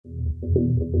Need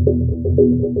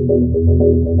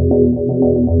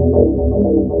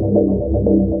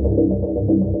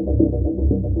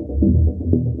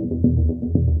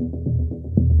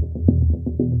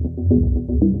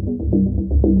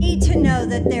to know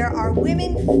that there are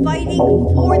women fighting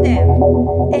for them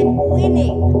and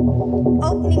winning,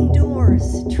 opening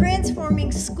doors,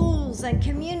 transforming schools and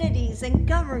communities and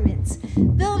governments,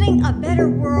 building a better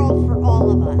world for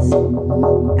all of us.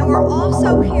 And we're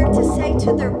also here to say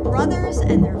to their brothers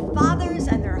and their fathers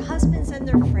and their husbands and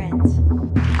their friends.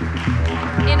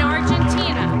 In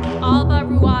Argentina, Alba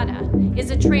Ruada is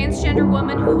a transgender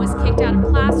woman who was kicked out of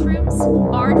classrooms,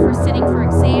 barred for sitting for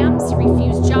exams,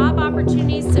 refused job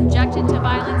opportunities, subjected to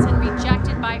violence, and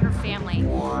rejected by her family.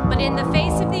 But in the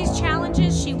face of these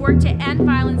challenges, she worked to end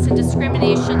violence and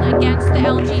discrimination against the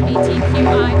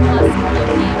LGBTQI+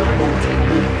 community in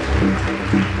Argentina.